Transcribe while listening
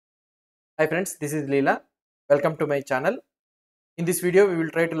Hi friends, this is Leela. Welcome to my channel. In this video, we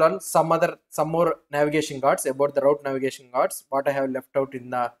will try to learn some more navigation guards about the route navigation guards. What I have left out in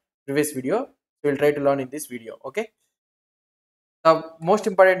the previous video, we will try to learn in this video. Okay. The most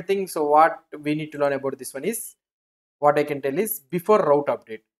important thing, so what we need to learn about this one is, what I can tell is before route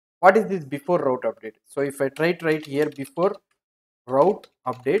update. What is this before route update? So if I try to write here before route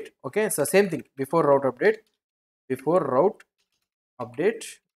update, okay, so same thing, before route update,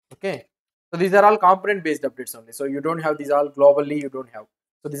 okay. So these are all component based updates only. So you don't have these all globally, you don't have.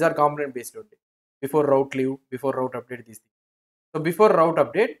 So these are component based only. Before route leave, before route update, these things. So before route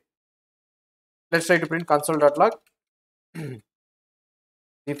update, let's try to print console.log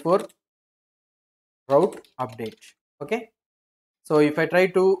before route update. Okay. So if I try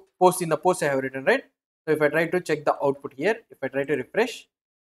to post in the post I have written, right? So if I try to check the output here, if I try to refresh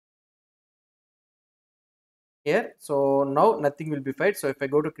here, so now nothing will be fired. So if I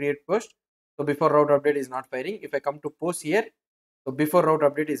go to create post, so before route update is not firing. If I come to post here, so before route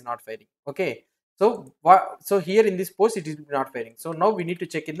update is not firing. Okay. So so here in this post it is not firing. So now we need to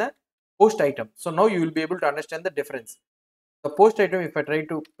check in the post item. So now you will be able to understand the difference. The post item, if I try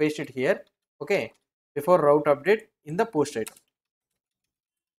to paste it here, okay, before route update in the post item.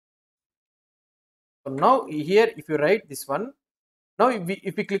 So now here if you write this one, now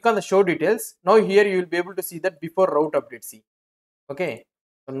if we click on the show details, now here you will be able to see that before route update see. Okay.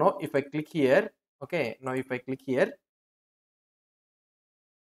 So now if I click here, okay, now if I click here,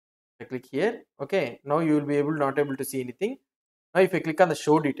 okay, now you will be not able to see anything. Now if I click on the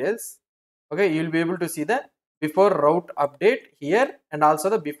show details, okay, you will be able to see the before route update here and also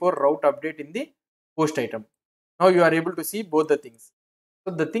the before route update in the post item. Now you are able to see both the things.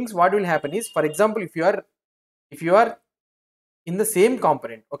 So the things what will happen is, for example, if you are in the same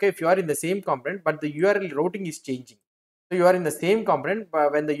component, okay, if you are in the same component but the URL routing is changing, so you are in the same component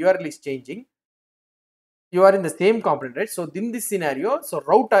but when the URL is changing, you are in the same component, right? So in this scenario, so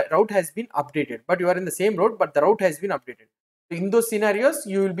route has been updated, but you are in the same route but the route has been updated. So in those scenarios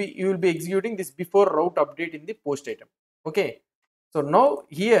you will be executing this before route update in the post item. Okay. So now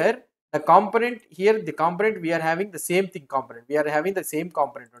here the component we are having the same thing component, we are having the same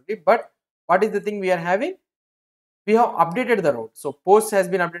component only, but what is the thing we are having? We have updated the route. So post has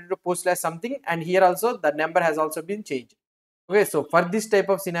been updated to post slash something, and here also the number has also been changed. Okay, so for this type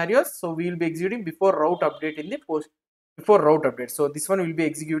of scenarios, so we will be executing before route update in the post before route update. So this one will be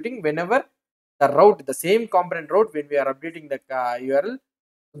executing whenever the same component route, when we are updating the URL,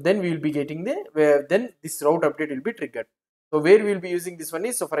 then we will be getting then this route update will be triggered. So where we will be using this one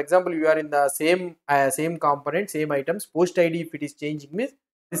is, so for example, you are in the same component, same items, post ID if it is changing means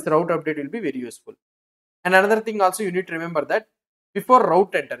this route update will be very useful. And another thing also you need to remember that before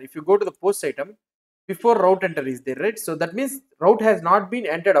route enter, if you go to the post item, before route enter is there, right? So that means route has not been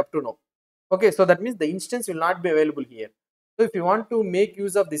entered up to now. Okay, so that means the instance will not be available here. So if you want to make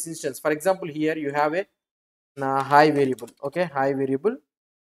use of this instance, for example, here you have a high variable. Okay, high variable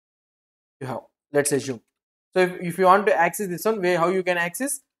you have, let's assume. So if you want to access this one, how you can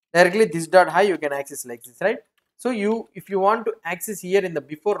access directly this dot high, you can access like this, right? So if you want to access here in the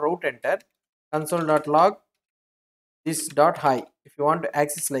before route enter, console.log this dot high, if you want to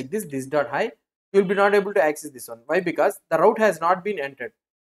access like this dot high, you will be not able to access this one. Why? Because the route has not been entered.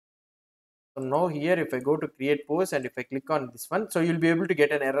 So now here if I go to create post and if I click on this one, so you will be able to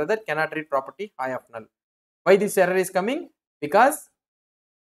get an error that cannot read property high of null. Why this error is coming? Because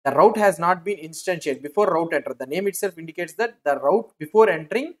the route has not been instantiated before route enter. The name itself indicates that the route before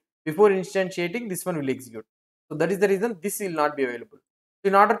instantiating, this one will execute. So that is the reason this will not be available. So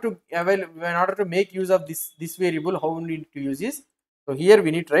in order to make use of this variable, how we need to use is, so here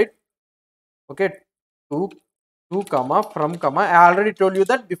we need to write, okay, to comma from comma. I already told you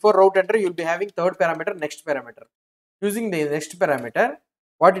that before route enter you will be having third parameter, next parameter. Using the next parameter,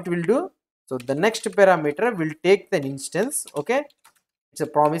 what it will do? So the next parameter will take the instance, okay, it's a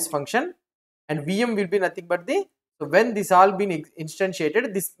promise function, and VM will be nothing but so when this all been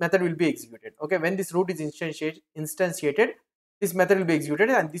instantiated, this method will be executed. Okay, when this route is instantiated, this method will be executed,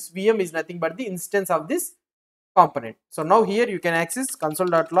 and this VM is nothing but the instance of this component. So now here you can access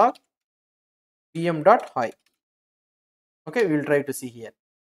console.log VM.high. Okay, we will try to see here.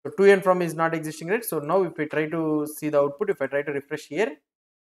 So to and from is not existing, right? So now if we try to see the output, if I try to refresh here,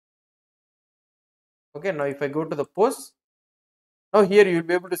 okay, now if I go to the post, now here you will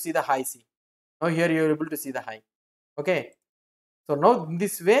be able to see the high C. Now here you are able to see the high. Okay, so now in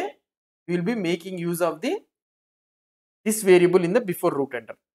this way we will be making use of this variable in the before route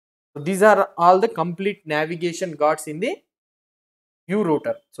enter. So these are all the complete navigation guards in the Vue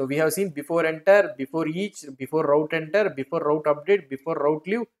router. So we have seen before enter, before each, before route enter, before route update, before route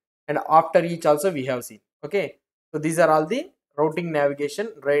leave, and after each also we have seen. Okay, so these are all the routing navigation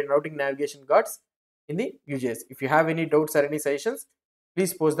guards in the Vuejs. If you have any doubts or any suggestions,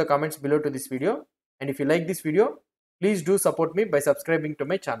 please post the comments below to this video, and if you like this video, please do support me by subscribing to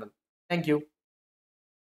my channel. Thank you.